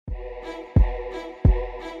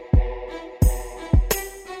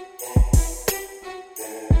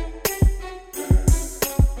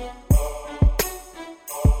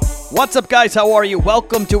What's up, guys? How are you?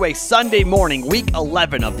 Welcome to a Sunday morning, week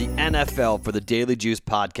 11 of the NFL for the Daily Juice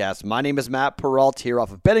podcast. My name is Matt Perrault here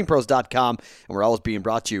off of BettingPros.com, and we're always being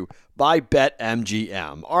brought to you by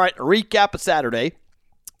BetMGM. All right, a recap of Saturday.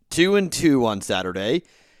 2-2 on Saturday,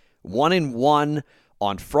 1-1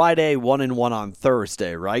 on Friday, 1-1 on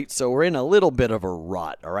Thursday, right? So we're in a little bit of a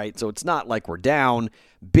rut, all right? So it's not like we're down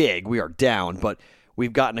big. We are down, but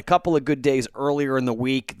we've gotten a couple of good days earlier in the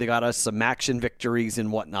week. They got us some action victories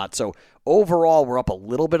and whatnot. So overall, we're up a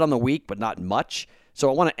little bit on the week, but not much. So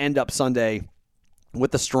I want to end up Sunday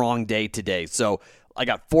with a strong day today. So I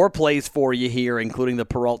got 4 plays for you here, including the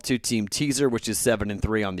Perrault 2-team teaser, which is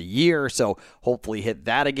 7-3 on the year. So hopefully hit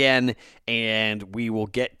that again. And we will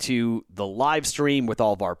get to the live stream with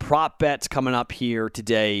all of our prop bets coming up here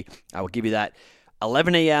today. I will give you that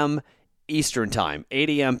 11 a.m. Eastern Time,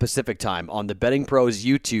 8 a.m. Pacific Time on the Betting Pros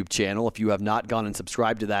YouTube channel. If you have not gone and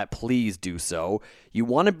subscribed to that, please do so. You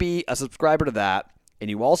want to be a subscriber to that, and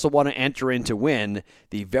you also want to enter in to win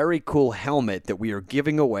the very cool helmet that we are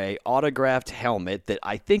giving away, autographed helmet that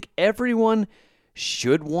I think everyone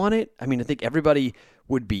should want it. I mean, I think everybody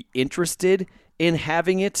would be interested in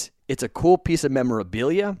having it. It's a cool piece of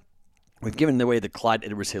memorabilia. We've given away the Clyde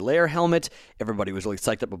Edwards-Helaire helmet. Everybody was really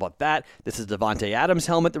psyched up about that. This is Davante Adams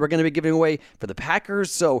helmet that we're going to be giving away for the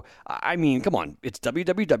Packers. So, I mean, come on. It's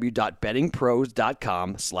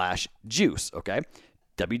www.bettingpros.com/juice, okay?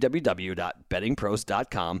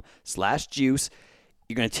 www.bettingpros.com/juice.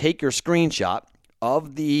 You're going to take your screenshot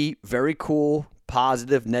of the very cool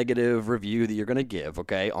positive, negative review that you're going to give,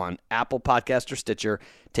 okay, on Apple Podcast or Stitcher.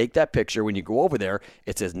 Take that picture. When you go over there,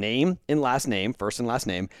 it says name and last name, first and last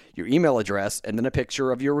name, your email address, and then a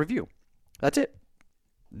picture of your review. That's it.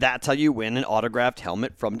 That's how you win an autographed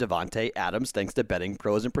helmet from Davante Adams, thanks to Betting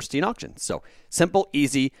Pros and Pristine Auctions. So simple,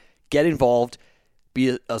 easy, get involved.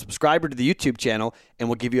 Be a subscriber to the YouTube channel, and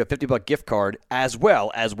we'll give you a $50 gift card as well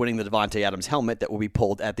as winning the Davante Adams helmet that will be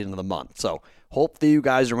pulled at the end of the month. So hope that you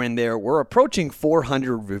guys are in there. We're approaching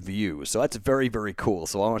 400 reviews, so that's very, very cool.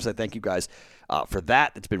 So I want to say thank you guys for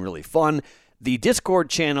that. It's been really fun. The Discord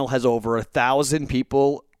channel has over 1,000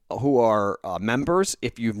 people who are members.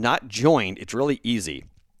 If you've not joined, it's really easy.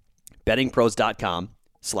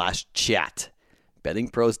 bettingpros.com/chat.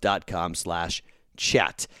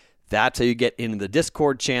 bettingpros.com/chat. That's how you get into the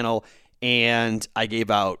Discord channel. And I gave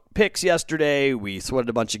out picks yesterday. We sweated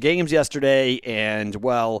a bunch of games yesterday. And,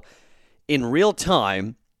 well, in real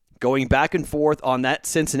time, going back and forth on that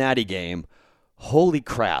Cincinnati game, holy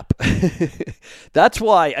crap. That's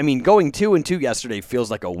why, I mean, going 2-2 yesterday feels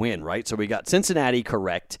like a win, right? So we got Cincinnati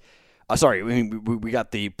correct. We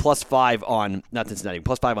got the +5 on, not Cincinnati,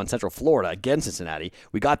 +5 on Central Florida against Cincinnati.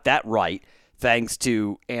 We got that right, thanks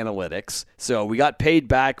to analytics. So we got paid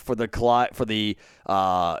back for the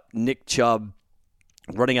Nick Chubb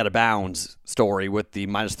running out of bounds story with the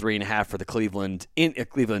 -3.5 for the Cleveland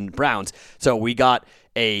Browns. So we got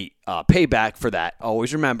a payback for that.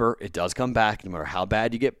 Always remember, it does come back. No matter how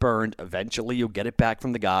bad you get burned, eventually you'll get it back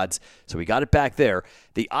from the gods. So we got it back there.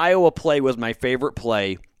 The Iowa play was my favorite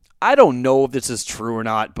play. I don't know if this is true or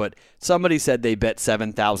not, but somebody said they bet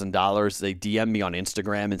 $7,000. They DM'd me on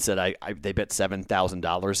Instagram and said they bet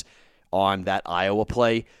 $7,000 on that Iowa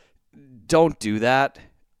play. Don't do that.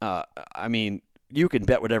 I mean, you can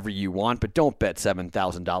bet whatever you want, but don't bet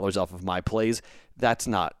 $7,000 off of my plays. That's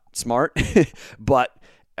not smart. But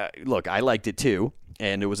look, I liked it too,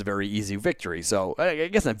 and it was a very easy victory. So I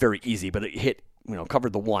guess not very easy, but it hit,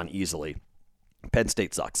 covered the one easily. Penn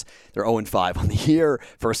State sucks. They're 0-5 on the year.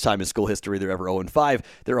 First time in school history they're ever 0-5.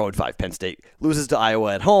 They're 0-5. Penn State loses to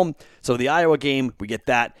Iowa at home. So the Iowa game, we get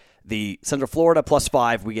that. The Central Florida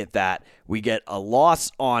 +5, we get that. We get a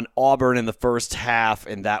loss on Auburn in the first half,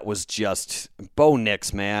 and that was just Bo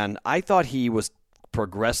Nix, man. I thought he was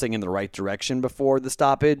progressing in the right direction before the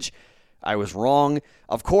stoppage. I was wrong.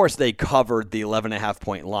 Of course, they covered the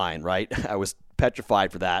 11.5-point line, right? I was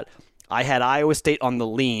petrified for that. I had Iowa State on the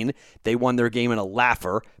lean. They won their game in a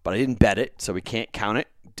laugher, but I didn't bet it, so we can't count it.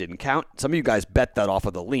 Didn't count. Some of you guys bet that off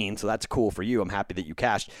of the lean, so that's cool for you. I'm happy that you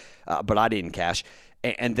cashed, but I didn't cash.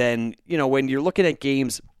 And then, when you're looking at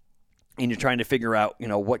games and you're trying to figure out,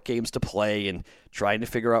 what games to play and trying to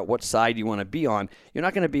figure out what side you want to be on, you're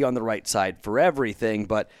not going to be on the right side for everything,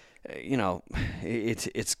 but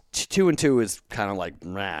it's 2-2 is kind of like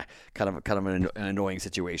kind of an annoying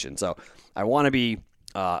situation. So I want to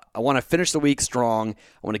finish the week strong. I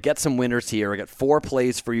want to get some winners here. I got 4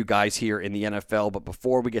 plays for you guys here in the NFL. But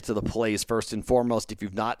before we get to the plays, first and foremost, if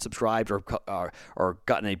you've not subscribed or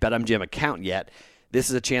gotten a BetMGM account yet, this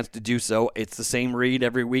is a chance to do so. It's the same read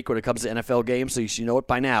every week when it comes to NFL games, so you should know it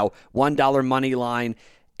by now. $1 money line,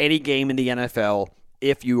 any game in the NFL.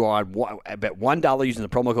 if you are bet $1 using the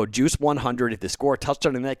promo code JUICE100. If they score a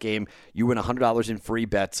touchdown in that game, you win $100 in free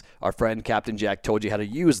bets. Our friend Captain Jack told you how to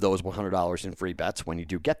use those $100 in free bets when you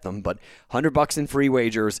do get them, but $100 in free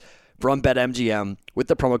wagers from BetMGM with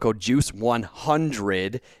the promo code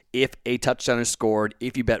JUICE100 if a touchdown is scored.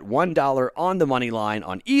 If you bet $1 on the money line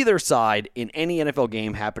on either side in any NFL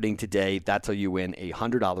game happening today, that's how you win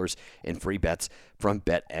 $100 in free bets from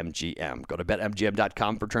BetMGM. Go to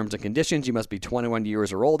BetMGM.com for terms and conditions. You must be 21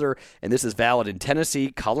 years or older, and this is valid in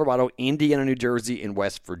Tennessee, Colorado, Indiana, New Jersey, and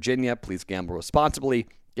West Virginia. Please gamble responsibly.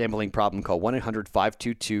 Gambling problem, call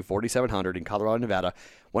 1-800-522-4700 in Colorado, Nevada,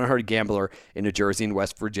 1-800-GAMBLER in New Jersey and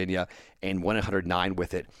West Virginia, and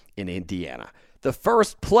 1-800-9-WITH-IT in Indiana. The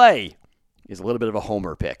first play is a little bit of a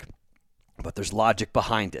homer pick, but there's logic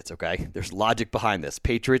behind it, okay? There's logic behind this.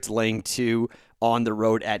 Patriots laying 2 on the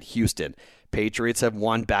road at Houston. Patriots have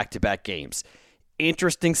won back-to-back games.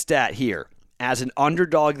 Interesting stat here. As an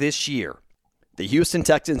underdog this year, the Houston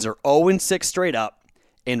Texans are 0-6 straight up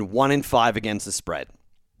and 1-5 against the spread.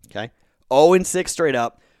 Okay, 0-6 straight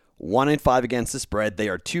up, 1-5 against the spread. They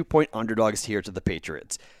are 2-point underdogs here to the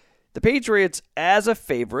Patriots. The Patriots, as a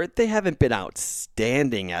favorite, they haven't been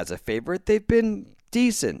outstanding as a favorite. They've been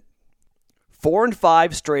decent.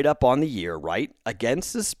 4-5 straight up on the year, right?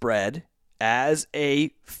 Against the spread, as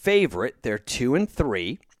a favorite, they're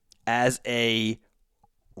 2-3. As a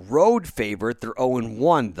road favorite, they're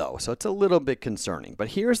 0-1, though. So it's a little bit concerning. But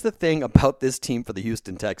here's the thing about this team for the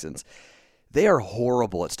Houston Texans. They are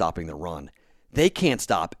horrible at stopping the run. They can't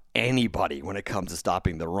stop anybody when it comes to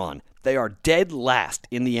stopping the run. They are dead last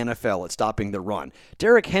in the NFL at stopping the run.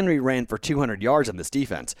 Derrick Henry ran for 200 yards on this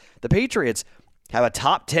defense. The Patriots have a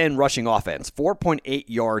top 10 rushing offense, 4.8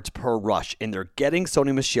 yards per rush, and they're getting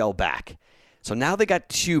Sony Michel back. So now they got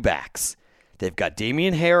 2 backs. They've got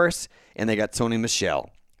Damian Harris, and they got Sony Michel.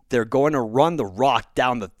 They're going to run the rock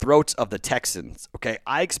down the throats of the Texans. Okay,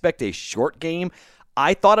 I expect a short game.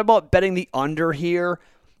 I thought about betting the under here,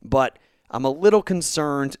 but I'm a little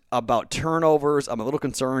concerned about turnovers. I'm a little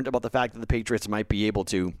concerned about the fact that the Patriots might be able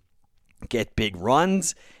to get big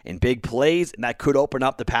runs and big plays, and that could open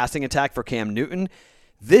up the passing attack for Cam Newton.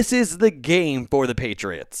 This is the game for the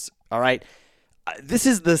Patriots, all right? This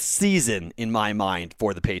is the season, in my mind,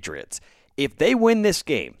 for the Patriots. If they win this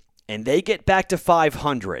game and they get back to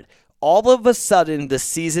 500, all of a sudden, the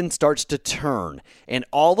season starts to turn, and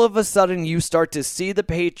all of a sudden, you start to see the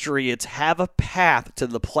Patriots have a path to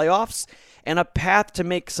the playoffs and a path to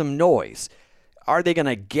make some noise. Are they going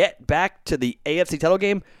to get back to the AFC title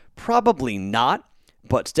game? Probably not,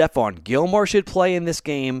 but Stephon Gilmore should play in this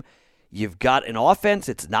game. You've got an offense.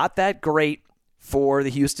 It's not that great for the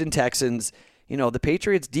Houston Texans. You know, the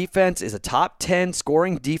Patriots defense is a top 10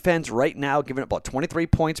 scoring defense right now, giving up about 23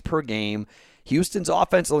 points per game. Houston's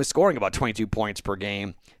offense is only scoring about 22 points per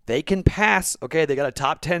game. They can pass. Okay, they got a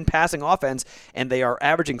top 10 passing offense, and they are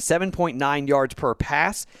averaging 7.9 yards per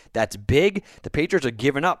pass. That's big. The Patriots are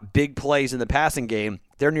giving up big plays in the passing game.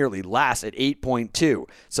 They're nearly last at 8.2.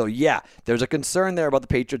 So, yeah, there's a concern there about the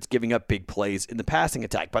Patriots giving up big plays in the passing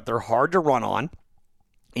attack, but they're hard to run on,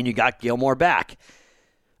 and you got Gilmore back.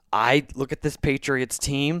 I look at this Patriots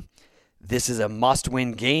team. This is a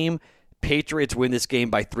must-win game. Patriots win this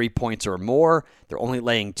game by 3 points or more. They're only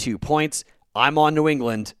laying 2 points. I'm on New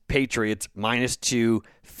England. Patriots -2.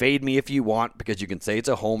 Fade me if you want because you can say it's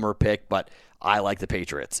a homer pick, but I like the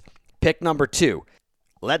Patriots. Pick number 2.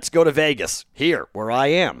 Let's go to Vegas, here where I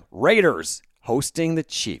am. Raiders hosting the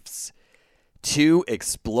Chiefs. 2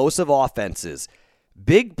 explosive offenses.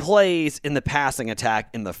 Big plays in the passing attack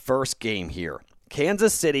in the first game here.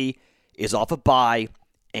 Kansas City is off a bye,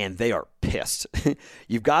 and they are pissed.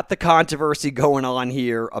 You've got the controversy going on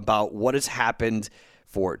here about what has happened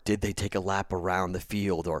for, did they take a lap around the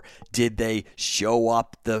field, or did they show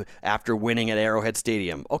up after winning at Arrowhead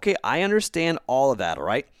Stadium? Okay, I understand all of that, all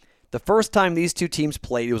right? The first time these two teams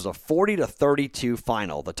played, it was a 40-32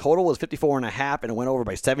 final. The total was 54.5, and it went over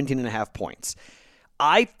by 17.5 points.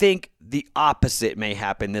 I think the opposite may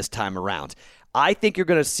happen this time around. I think you're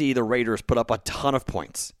going to see the Raiders put up a ton of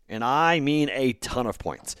points, and I mean a ton of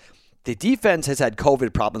points. The defense has had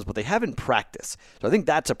COVID problems, but they haven't practiced. So I think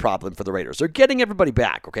that's a problem for the Raiders. They're getting everybody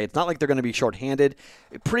back, okay? It's not like they're going to be shorthanded.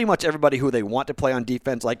 Pretty much everybody who they want to play on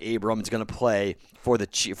defense, like Abram, is going to play for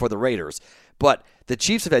the Raiders. But the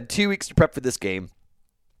Chiefs have had 2 weeks to prep for this game.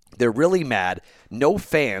 They're really mad. No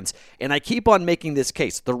fans. And I keep on making this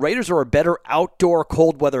case. The Raiders are a better outdoor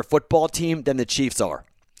cold weather football team than the Chiefs are.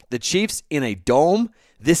 The Chiefs in a dome,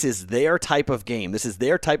 this is their type of game. This is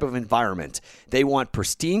their type of environment. They want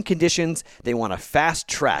pristine conditions. They want a fast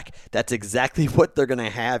track. That's exactly what they're going to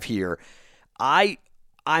have here. I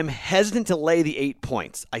I'm hesitant to lay the 8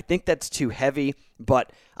 points. I think that's too heavy,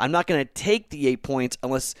 but I'm not going to take the 8 points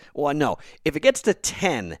unless, well, no. If it gets to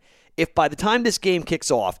 10, if by the time this game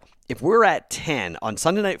kicks off, if we're at 10 on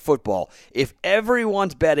Sunday Night Football, if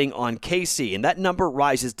everyone's betting on KC and that number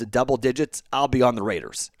rises to double digits, I'll be on the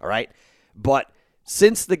Raiders, all right? But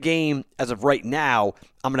since the game, as of right now,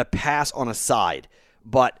 I'm going to pass on a side.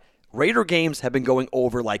 But Raider games have been going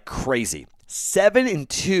over like crazy.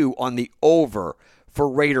 7-2 on the over for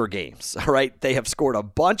Raider games, all right? They have scored a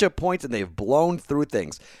bunch of points and they've blown through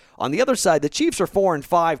things. On the other side, the Chiefs are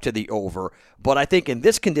 4-5 to the over, but I think in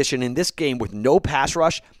this condition, in this game with no pass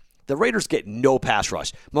rush, the Raiders get no pass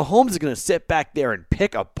rush. Mahomes is going to sit back there and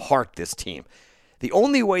pick apart this team. The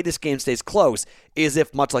only way this game stays close is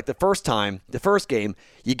if, much like the first game,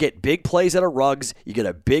 you get big plays out of Ruggs, you get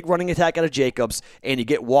a big running attack out of Jacobs, and you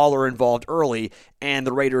get Waller involved early, and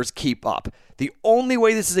the Raiders keep up. The only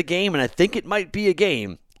way this is a game, and I think it might be a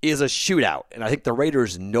game, is a shootout. And I think the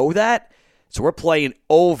Raiders know that, so we're playing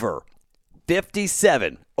over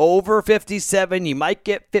 57. Over 57. You might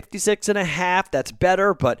get 56.5. That's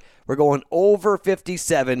better, but we're going over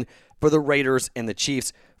 57 for the Raiders and the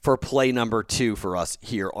Chiefs for play number 2 for us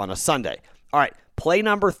here on a Sunday. All right, play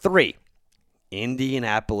number 3,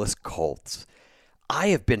 Indianapolis Colts.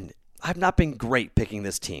 I've not been great picking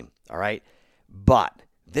this team, all right? But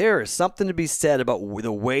there is something to be said about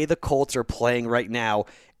the way the Colts are playing right now,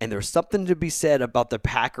 and there's something to be said about the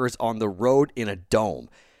Packers on the road in a dome.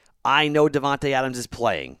 I know Devontae Adams is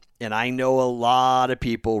playing, and I know a lot of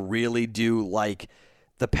people really do like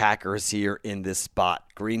the Packers here in this spot.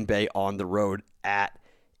 Green Bay on the road at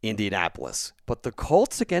Indianapolis. But the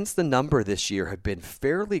Colts against the number this year have been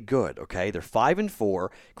fairly good, okay? They're 5-4.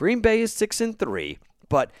 Green Bay is 6-3.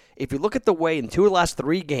 But if you look at the way in 2 of the last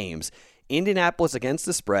 3 games, Indianapolis against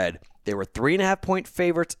the spread, they were 3.5-point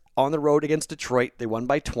favorites on the road against Detroit. They won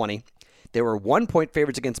by 20. They were 1-point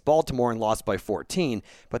favorites against Baltimore and lost by 14,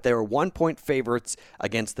 but they were 1-point favorites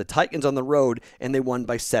against the Titans on the road, and they won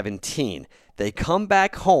by 17. They come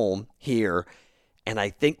back home here, and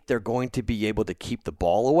I think they're going to be able to keep the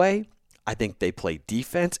ball away. I think they play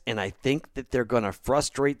defense, and I think that they're going to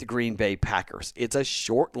frustrate the Green Bay Packers. It's a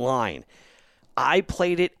short line. I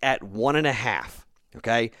played it at 1.5,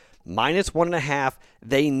 okay? -1.5.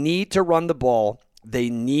 They need to run the ball. They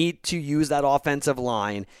need to use that offensive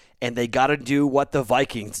line, and they got to do what the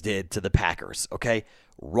Vikings did to the Packers, okay?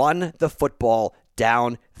 Run the football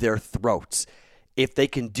down their throats. If they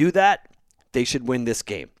can do that, they should win this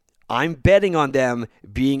game. I'm betting on them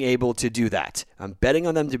being able to do that. I'm betting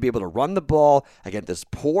on them to be able to run the ball against this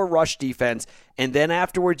poor rush defense, and then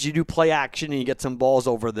afterwards you do play action and you get some balls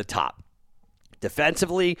over the top.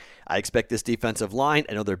 Defensively, I expect this defensive line,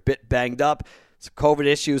 I know they're a bit banged up, some COVID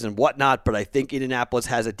issues and whatnot, but I think Indianapolis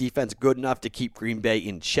has a defense good enough to keep Green Bay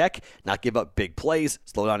in check, not give up big plays,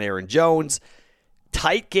 slow down Aaron Jones.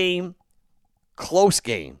 Tight game, close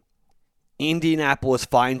game. Indianapolis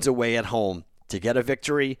finds a way at home to get a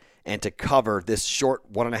victory and to cover this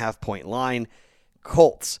short 1.5-point line.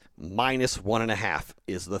 Colts -1.5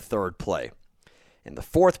 is the third play. And the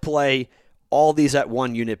fourth play, all these at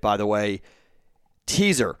 1 unit, by the way.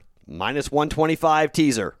 Teaser, -125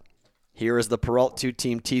 teaser. Here is the Perrault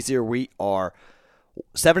 2-team teaser. We are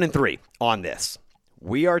 7-3 on this.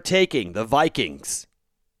 We are taking the Vikings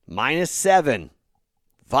 -7.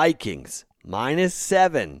 Vikings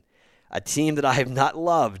 -7. A team that I have not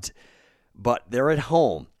loved, but they're at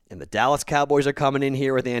home. And the Dallas Cowboys are coming in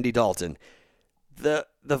here with Andy Dalton. The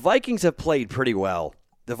Vikings have played pretty well.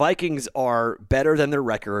 The Vikings are better than their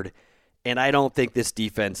record, and I don't think this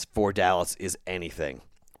defense for Dallas is anything.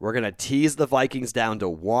 We're going to tease the Vikings down to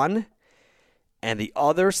 1. And the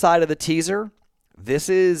other side of the teaser, this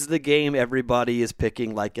is the game everybody is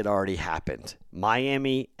picking like it already happened.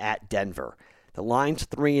 Miami at Denver. The line's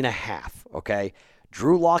 3.5, okay?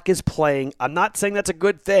 Drew Lock is playing. I'm not saying that's a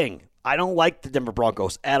good thing. I don't like the Denver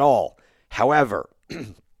Broncos at all. However,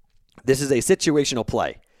 this is a situational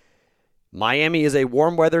play. Miami is a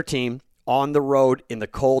warm weather team on the road in the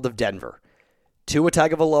cold of Denver. Tua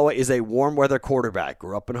Tagovailoa is a warm weather quarterback.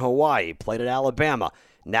 Grew up in Hawaii, played at Alabama,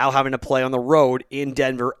 now having to play on the road in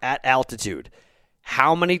Denver at altitude.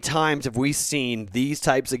 How many times have we seen these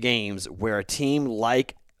types of games where a team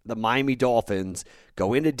like the Miami Dolphins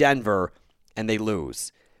go into Denver and they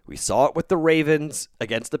lose? We saw it with the Ravens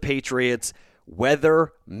against the Patriots.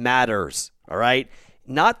 Weather matters, all right?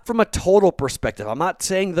 Not from a total perspective. I'm not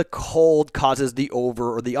saying the cold causes the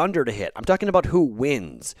over or the under to hit. I'm talking about who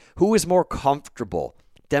wins, who is more comfortable.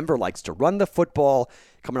 Denver likes to run the football,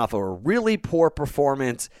 coming off of a really poor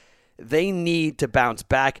performance. They need to bounce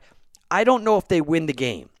back. I don't know if they win the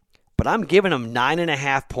game, but I'm giving them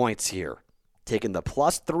 9.5 points here. Taking the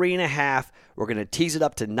plus 3.5, we're going to tease it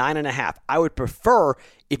up to 9.5. I would prefer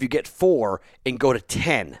if you get 4 and go to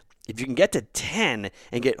 10. If you can get to 10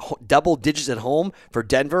 and get double digits at home for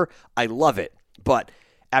Denver, I love it. But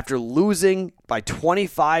after losing by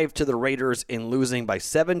 25 to the Raiders and losing by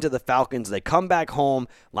 7 to the Falcons, they come back home.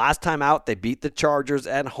 Last time out, they beat the Chargers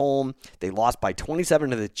at home. They lost by 27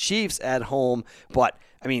 to the Chiefs at home. But,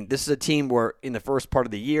 I mean, this is a team where in the first part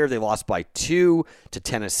of the year, they lost by 2 to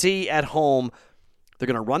Tennessee at home. They're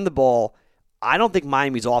going to run the ball. I don't think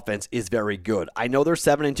Miami's offense is very good. I know they're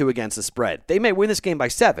 7-2 against the spread. They may win this game by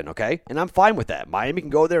 7, okay? And I'm fine with that. Miami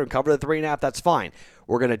can go there and cover the 3.5. That's fine.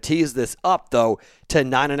 We're going to tease this up, though, to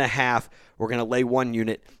 9.5. We're going to lay 1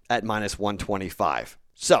 unit at minus 125.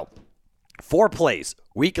 So, 4 plays,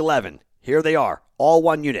 Week 11. Here they are, all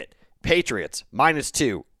 1 unit. Patriots, minus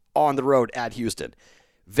 2 on the road at Houston.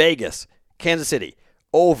 Vegas, Kansas City,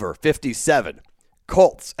 over 57.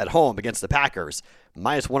 Colts at home against the Packers,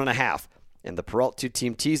 minus 1.5. And the Perrault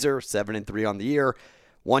 2-team teaser, 7-3 on the year,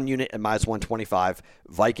 1 unit at minus 125.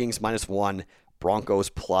 Vikings minus 1, Broncos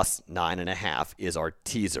plus 9.5 is our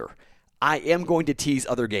teaser. I am going to tease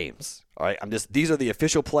other games. All right, these are the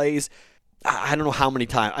official plays. I don't know how many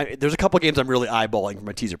times. There's a couple games I'm really eyeballing from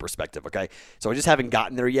a teaser perspective. Okay, so I just haven't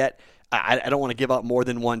gotten there yet. I don't want to give out more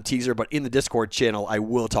than one teaser, but in the Discord channel, I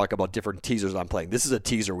will talk about different teasers I'm playing. This is a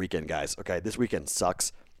teaser weekend, guys. Okay, this weekend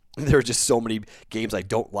sucks. There are just so many games I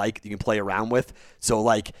don't like that you can play around with. So,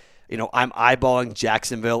 I'm eyeballing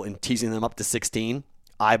Jacksonville and teasing them up to 16.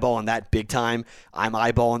 Eyeballing that big time. I'm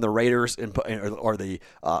eyeballing the Raiders or the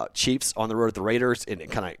Chiefs on the road at the Raiders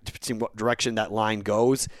and kind of seeing what direction that line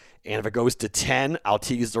goes. And if it goes to 10, I'll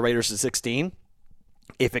tease the Raiders to 16.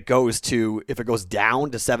 If it goes down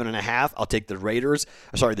to 7.5, I'll take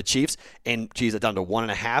the Chiefs, and tease it down to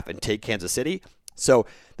 1.5 and take Kansas City. So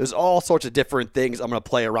there's all sorts of different things I'm going to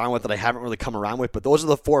play around with that I haven't really come around with, but those are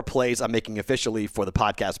the 4 plays I'm making officially for the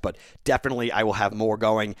podcast, but definitely I will have more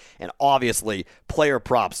going, and obviously player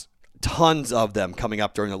props, tons of them coming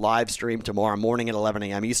up during the live stream tomorrow morning at 11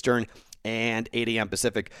 a.m. Eastern and 8 a.m.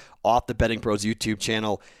 Pacific off the Betting Pros YouTube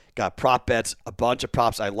channel. Got prop bets, a bunch of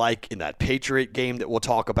props I like in that Patriot game that we'll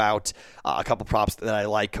talk about, a couple props that I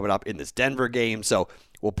like coming up in this Denver game, so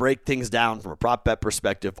we'll break things down from a prop bet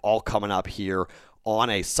perspective, all coming up here on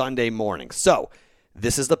a Sunday morning. So,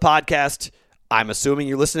 this is the podcast. I'm assuming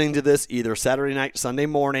you're listening to this either Saturday night, Sunday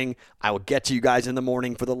morning. I will get to you guys in the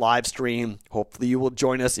morning for the live stream. Hopefully you will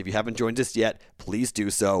join us. If you haven't joined us yet, please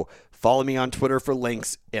do so. Follow me on Twitter for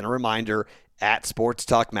links and a reminder at Sports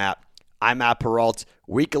Talk Matt. I'm Matt Perrault.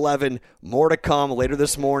 Week 11, more to come later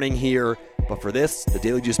this morning here. But for this, the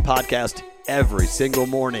Daily Juice podcast, every single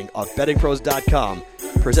morning on bettingpros.com,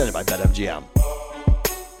 presented by BetMGM.